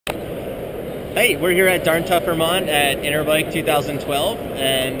Hey, we're here at Darn Tough, Vermont at Interbike 2012,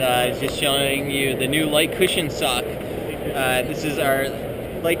 and just showing you the new light cushion sock. This is our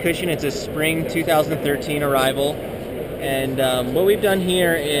light cushion. It's a spring 2013 arrival, and what we've done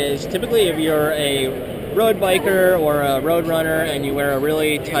here is typically if you're a road biker or a road runner and you wear a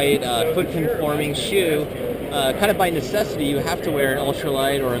really tight foot-conforming shoe, kind of by necessity you have to wear an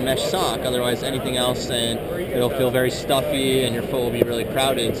ultralight or a mesh sock, otherwise anything else and it'll feel very stuffy and your foot will be really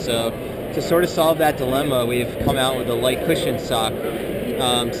crowded. So to sort of solve that dilemma, we've come out with a light cushion sock.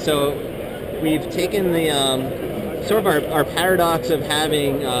 So we've taken the sort of our paradox of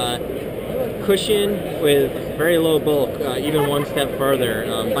having cushion with very low bulk, even one step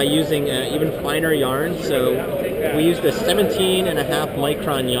further, by using even finer yarn. So we used a 17.5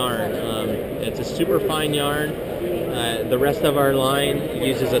 micron yarn. It's a super fine yarn. The rest of our line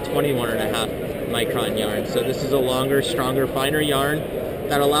uses a 21.5 micron yarn. So this is a longer, stronger, finer yarn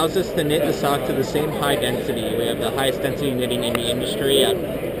that allows us to knit the sock to the same high density. We have the highest density knitting in the industry at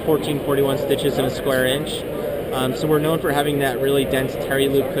 1441 stitches in a square inch. So we're known for having that really dense terry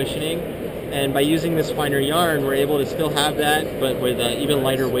loop cushioning. And by using this finer yarn, we're able to still have that, but with even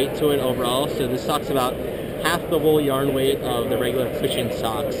lighter weight to it overall. So this sock's about half the whole yarn weight of the regular cushion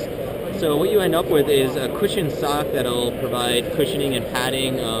socks. So what you end up with is a cushion sock that'll provide cushioning and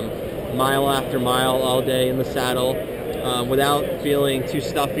padding mile after mile all day in the saddle, without feeling too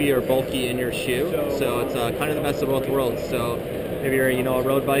stuffy or bulky in your shoe. So it's kind of the best of both worlds. So if you're a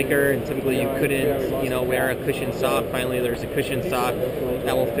road biker and typically you couldn't wear a cushion sock, finally there's a cushion sock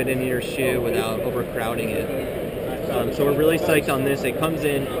that will fit into your shoe without overcrowding it. So we're really psyched on this. It comes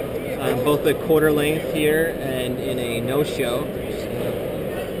in both the quarter length here and in a no-show.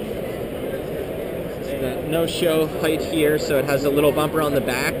 No-show height here, so it has a little bumper on the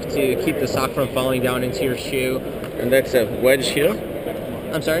back to keep the sock from falling down into your shoe. And that's a wedge here?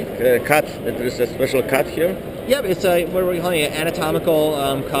 I'm sorry? Cut. There is a special cut here? Yep, it's what are we calling it?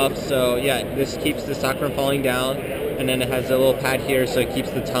 Anatomical cuff. So yeah, this keeps the sock from falling down, and then it has a little pad here so it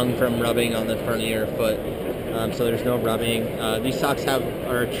keeps the tongue from rubbing on the front of your foot. So there's no rubbing. These socks have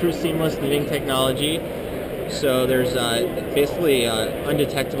our true seamless knitting technology. So there's basically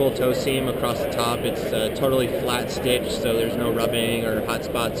undetectable toe seam across the top. It's totally flat stitch, so there's no rubbing or hot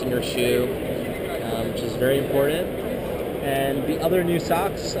spots in your shoe, which is very important. And the other new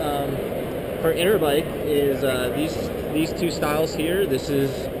socks for Interbike is these two styles here. This is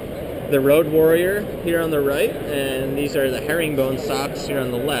the Road Warrior here on the right, and these are the herringbone socks here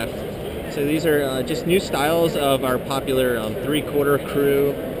on the left. So these are just new styles of our popular 3/4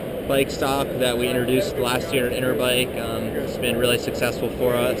 crew bike stock that we introduced last year at Interbike. It's been really successful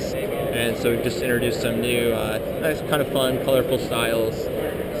for us, and so we've just introduced some new, nice, kind of fun, colorful styles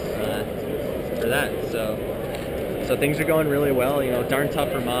for that. So things are going really well. Darn Tough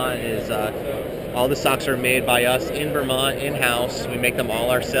Vermont is all the socks are made by us in Vermont, in-house. We make them all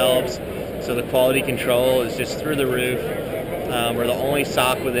ourselves, so the quality control is just through the roof. We're the only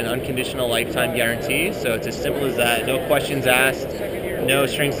sock with an unconditional lifetime guarantee, so it's as simple as that. No questions asked, no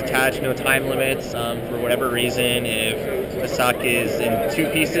strings attached, no time limits. For whatever reason, if the sock is in two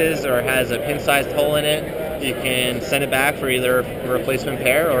pieces or has a pin-sized hole in it, you can send it back for either a replacement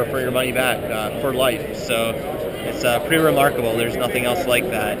pair or for your money back for life. So it's pretty remarkable. There's nothing else like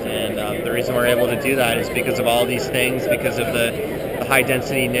that, and the reason we're able to do that is because of all these things, because of the high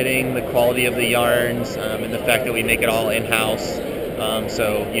density knitting, the quality of the yarns, and the fact that we make it all in-house.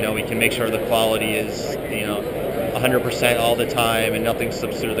 So we can make sure the quality is 100% all the time and nothing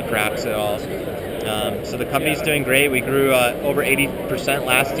slips through the cracks at all. So the company's doing great. We grew over 80%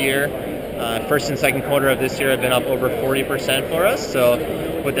 last year. First and second quarter of this year have been up over 40% for us. So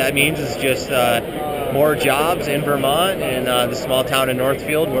what that means is just more jobs in Vermont and the small town of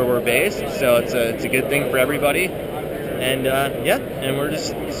Northfield where we're based. So it's a good thing for everybody. And and we're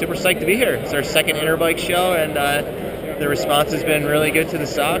just super psyched to be here. It's our second Interbike show, and the response has been really good to the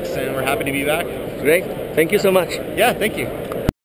socks, and we're happy to be back. Great. Thank you so much. Yeah, thank you.